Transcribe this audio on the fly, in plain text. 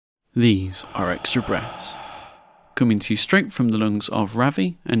These are Extra Breaths, coming to you straight from the lungs of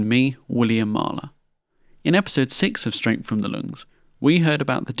Ravi and me, William Marler. In episode 6 of Straight from the Lungs, we heard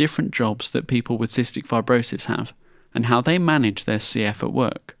about the different jobs that people with cystic fibrosis have and how they manage their CF at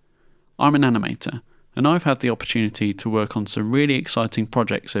work. I'm an animator, and I've had the opportunity to work on some really exciting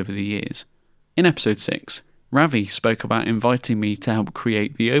projects over the years. In episode 6, Ravi spoke about inviting me to help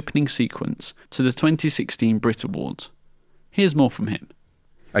create the opening sequence to the 2016 Brit Awards. Here's more from him.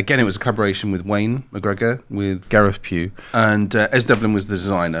 Again, it was a collaboration with Wayne McGregor, with Gareth Pugh, and Ez Devlin was the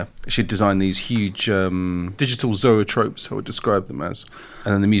designer. She'd designed these huge digital zoetropes, I would describe them as,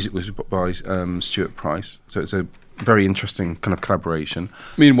 and then the music was by Stuart Price. So it's a very interesting kind of collaboration.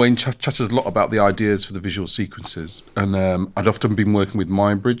 Me and Wayne chatted a lot about the ideas for the visual sequences, and I'd often been working with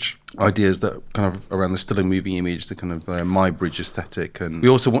MyBridge, ideas that kind of around the still and moving image, the kind of MyBridge aesthetic, and we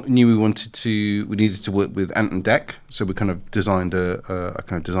also knew we needed to work with Ant and Dec, so we kind of designed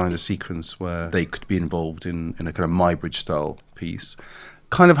a sequence where they could be involved in a kind of MyBridge style piece.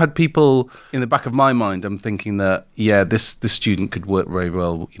 Kind of had people in the back of my mind. I'm thinking that this student could work very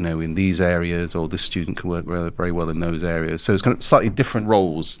well, in these areas, or this student could work very well in those areas. So it's kind of slightly different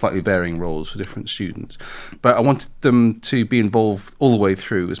roles, slightly varying roles for different students. But I wanted them to be involved all the way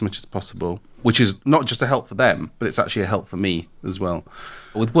through as much as possible, which is not just a help for them, but it's actually a help for me as well.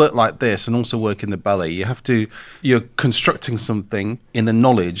 With work like this, and also work in the ballet, you're constructing something in the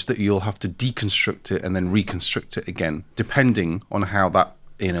knowledge that you'll have to deconstruct it and then reconstruct it again, depending on how that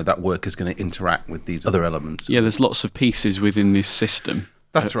work is going to interact with these other elements. Yeah, there's lots of pieces within this system.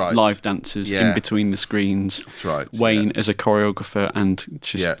 That's right. Live dancers in between the screens. That's right. Wayne as a choreographer and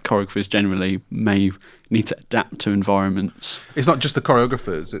choreographers generally may need to adapt to environments. It's not just the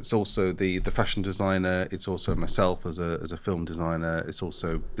choreographers, it's also the fashion designer, it's also myself as a film designer, it's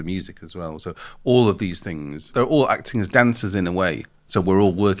also the music as well. So all of these things, they're all acting as dancers in a way. So we're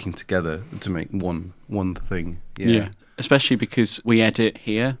all working together to make one thing. Yeah. Especially because we edit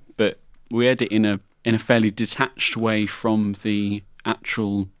here, but we edit in a fairly detached way from the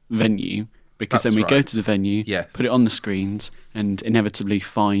actual venue, because then we go to the venue, put it on the screens, and inevitably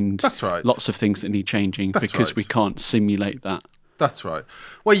find lots of things that need changing because we can't simulate that. That's right.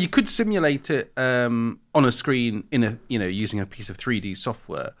 Well, you could simulate it on a screen using a piece of 3D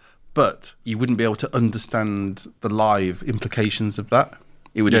software, but you wouldn't be able to understand the live implications of that.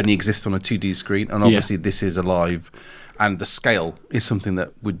 It would only exist on a 2D screen, and obviously this is a live, and the scale is something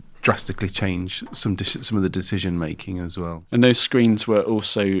that would drastically change some of the decision making as well. And those screens were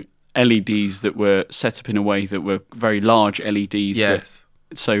also LEDs that were set up in a way that were very large LEDs. Yes.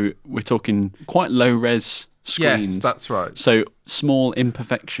 So we're talking quite low res screens. Yes, that's right. So small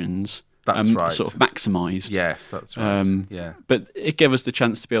imperfections. That's right. Sort of maximised. Yes, that's right. But it gave us the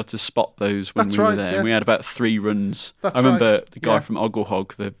chance to be able to spot those when we were there. And we had about 3 runs. That's I remember the guy right. from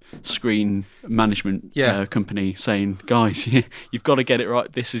Ogglehog, the screen management company, saying, "Guys, you've got to get it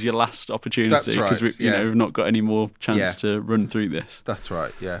right. This is your last opportunity because we've not got any more chance to run through this." That's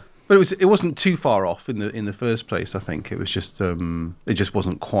right. Yeah. But it wasn't too far off in the first place. I think it was just it just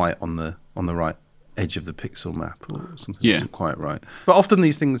wasn't quite on the right edge of the pixel map, or something wasn't quite right. But often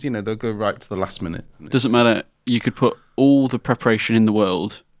these things, they'll go right to the last minute. Doesn't matter. You could put all the preparation in the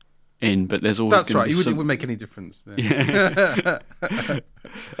world in, but there's always that's right. It wouldn't make any difference. Yeah.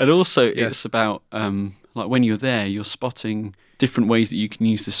 And also, it's about like when you're there, you're spotting different ways that you can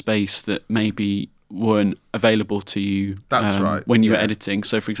use the space that maybe weren't available to you when you were editing.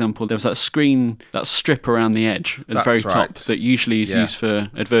 So, for example, there was that screen, that strip around the edge at the very top that usually is used for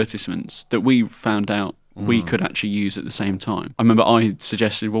advertisements that we found out we could actually use at the same time. I remember I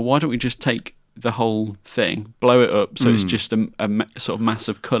suggested, well, why don't we just take the whole thing, blow it up so it's just a sort of mass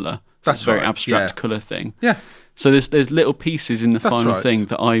of colour. So it's a very abstract colour thing. Yeah. So there's little pieces in the final thing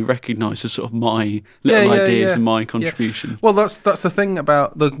that I recognise as sort of my little ideas and my contribution. Yeah. Well, that's the thing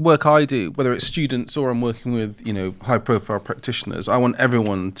about the work I do, whether it's students or I'm working with high profile practitioners. I want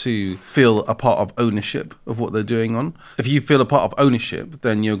everyone to feel a part of ownership of what they're doing on. If you feel a part of ownership,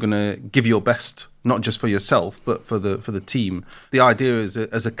 then you're going to give your best, not just for yourself but for the team. The idea is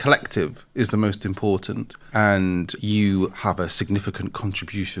as a collective is the most important, and you have a significant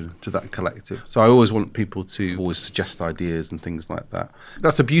contribution to that collective. So I always want people to always suggest ideas and things like that.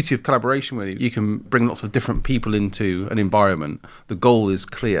 That's the beauty of collaboration, really. You can bring lots of different people into an environment. The goal is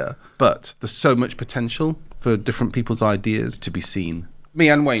clear, but there's so much potential for different people's ideas to be seen. Me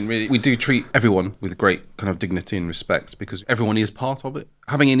and Wayne, really, we do treat everyone with great kind of dignity and respect because everyone is part of it.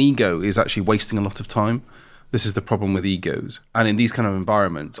 Having an ego is actually wasting a lot of time. this is the problem with egos. And in these kind of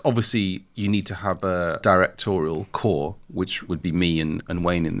environments, obviously you need to have a directorial core, which would be me and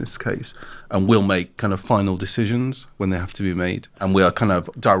Wayne in this case. And we'll make kind of final decisions when they have to be made. And we are kind of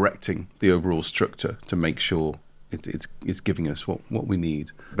directing the overall structure to make sure it's giving us what we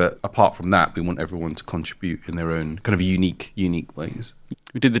need. But apart from that, we want everyone to contribute in their own kind of unique ways.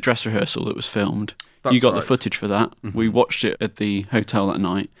 We did the dress rehearsal that was filmed. You got the footage for that. Mm-hmm. We watched it at the hotel that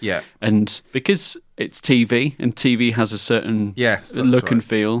night. Yeah. And because it's TV, and TV has a certain look and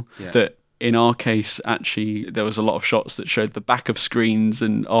feel, that in our case, actually, there was a lot of shots that showed the back of screens,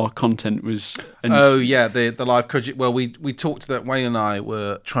 and our content was... the live project. Well, we talked that Wayne and I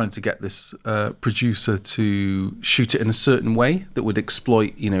were trying to get this producer to shoot it in a certain way that would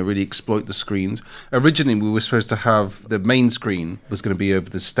really exploit the screens. Originally, we were supposed to have the main screen was going to be over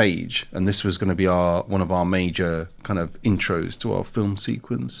the stage, and this was going to be one of our major kind of intros to our film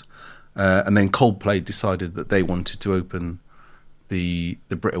sequence. And then Coldplay decided that they wanted to open the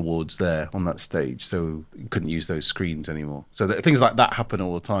Brit Awards there on that stage, so you couldn't use those screens anymore. So things like that happen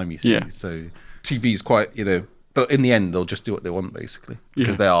all the time, you see. Yeah. So TV is quite, but in the end they'll just do what they want basically,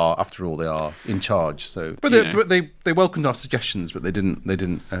 because they are, after all, they are in charge. So, but they welcomed our suggestions, but they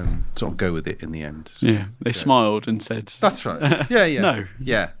didn't sort of go with it in the end. So, they smiled and said, "That's right." Yeah. No.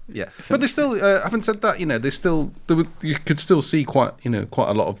 Yeah. But they still, having said that, you could still see quite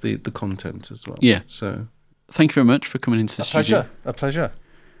a lot of the content as well. Yeah. So. Thank you very much for coming into the studio. A pleasure.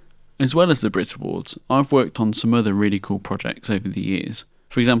 As well as the Brit Awards, I've worked on some other really cool projects over the years.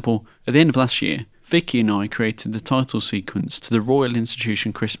 For example, at the end of last year, Vicky and I created the title sequence to the Royal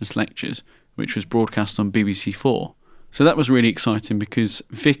Institution Christmas Lectures, which was broadcast on BBC4. So that was really exciting because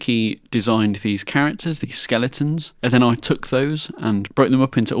Vicky designed these characters, these skeletons, and then I took those and broke them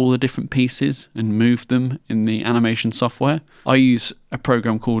up into all the different pieces and moved them in the animation software. I use a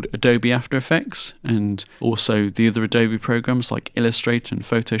program called Adobe After Effects and also the other Adobe programs like Illustrator and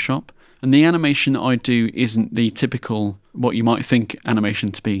Photoshop. And the animation that I do isn't the typical, what you might think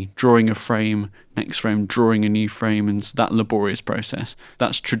animation to be, drawing a frame, next frame, drawing a new frame, and that laborious process.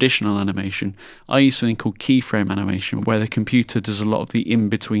 That's traditional animation. I use something called keyframe animation, where the computer does a lot of the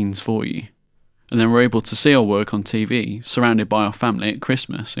in-betweens for you. And then we're able to see our work on TV, surrounded by our family at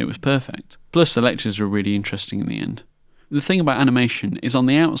Christmas. It was perfect. Plus the lectures were really interesting in the end. The thing about animation is on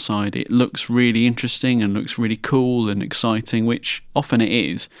the outside it looks really interesting and looks really cool and exciting, which often it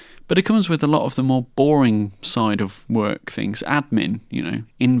is. But it comes with a lot of the more boring side of work things, admin,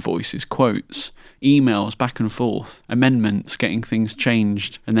 invoices, quotes, emails back and forth, amendments, getting things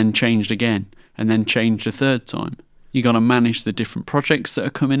changed and then changed again and then changed a third time. You got to manage the different projects that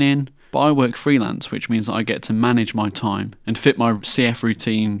are coming in. But I work freelance, which means that I get to manage my time and fit my CF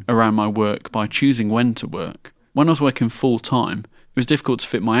routine around my work by choosing when to work. When I was working full time, it was difficult to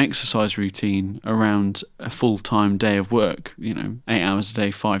fit my exercise routine around a full-time day of work, 8 hours a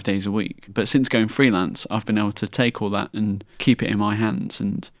day, 5 days a week. But since going freelance, I've been able to take all that and keep it in my hands.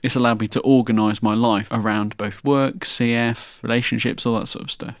 And it's allowed me to organise my life around both work, CF, relationships, all that sort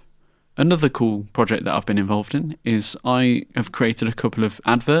of stuff. Another cool project that I've been involved in is I have created a couple of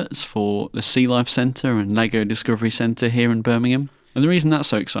adverts for the Sea Life Centre and Lego Discovery Centre here in Birmingham. And the reason that's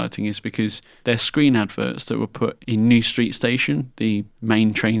so exciting is because they're screen adverts that were put in New Street Station, the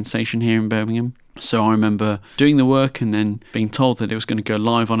main train station here in Birmingham. So I remember doing the work and then being told that it was going to go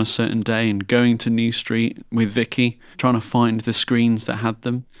live on a certain day and going to New Street with Vicky, trying to find the screens that had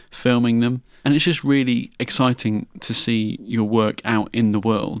them, filming them. And it's just really exciting to see your work out in the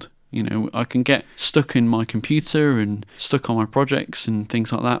world. I can get stuck in my computer and stuck on my projects and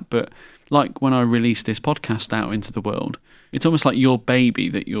things like that, but like when I release this podcast out into the world, it's almost like your baby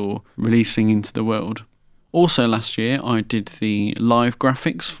that you're releasing into the world. Also last year, I did the live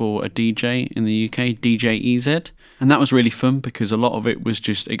graphics for a DJ in the UK, DJ EZ, and that was really fun because a lot of it was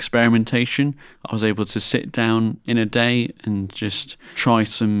just experimentation. I was able to sit down in a day and just try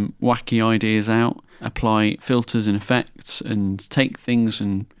some wacky ideas out, apply filters and effects, and take things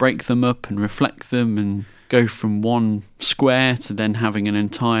and break them up and reflect them and go from one square to then having an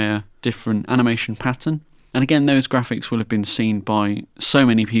entire different animation pattern. And again, those graphics will have been seen by so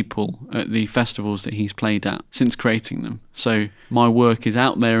many people at the festivals that he's played at since creating them. So my work is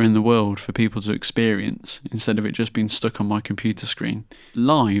out there in the world for people to experience instead of it just being stuck on my computer screen.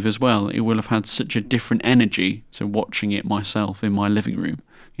 Live as well, it will have had such a different energy to watching it myself in my living room,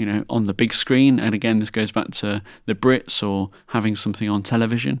 on the big screen. And again, this goes back to the Brits or having something on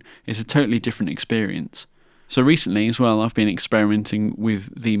television. It's a totally different experience. So recently as well, I've been experimenting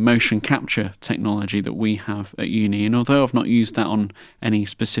with the motion capture technology that we have at uni. And although I've not used that on any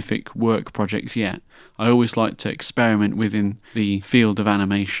specific work projects yet, I always like to experiment within the field of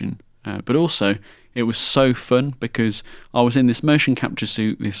animation. But also, It was so fun because I was in this motion capture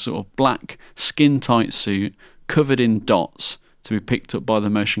suit, this sort of black skin-tight suit covered in dots to be picked up by the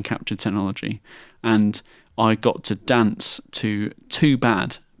motion capture technology. And I got to dance to Too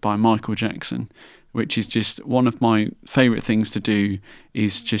Bad by Michael Jackson, which is just one of my favourite things to do,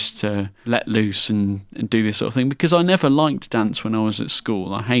 is just to let loose and do this sort of thing, because I never liked dance when I was at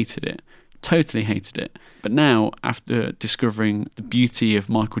school. I hated it, totally hated it. But now, after discovering the beauty of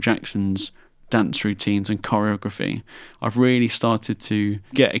Michael Jackson's dance routines and choreography, I've really started to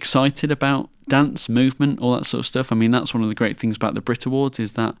get excited about dance, movement, all that sort of stuff. I mean, that's one of the great things about the Brit Awards,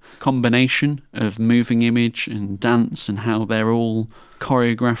 is that combination of moving image and dance, and how they're all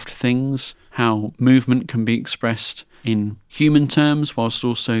choreographed things, how movement can be expressed in human terms whilst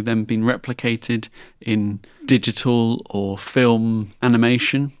also then being replicated in digital or film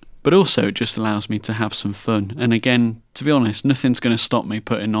animation. But also it just allows me to have some fun. And again, to be honest, nothing's going to stop me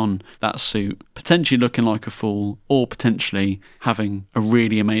putting on that suit, potentially looking like a fool, or potentially having a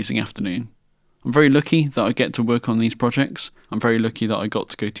really amazing afternoon. I'm very lucky that I get to work on these projects. I'm very lucky that I got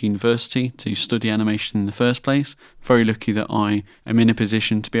to go to university to study animation in the first place. Very lucky that I am in a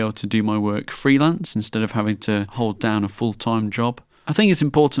position to be able to do my work freelance instead of having to hold down a full-time job. I think it's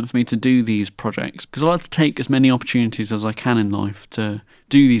important for me to do these projects because I like to take as many opportunities as I can in life to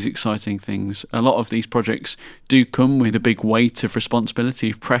do these exciting things. A lot of these projects do come with a big weight of responsibility,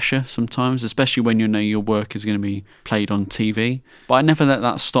 of pressure sometimes, especially when you know your work is going to be played on TV. But I never let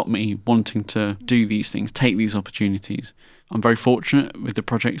that stop me wanting to do these things, take these opportunities. I'm very fortunate with the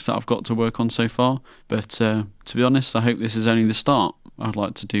projects that I've got to work on so far, but to be honest, I hope this is only the start. I'd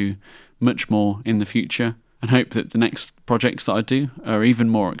like to do much more in the future, and hope that the next projects that I do are even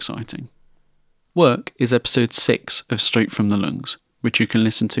more exciting. Work is episode 6 of Straight from the Lungs, which you can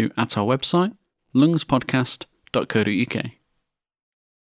listen to at our website, lungspodcast.co.uk.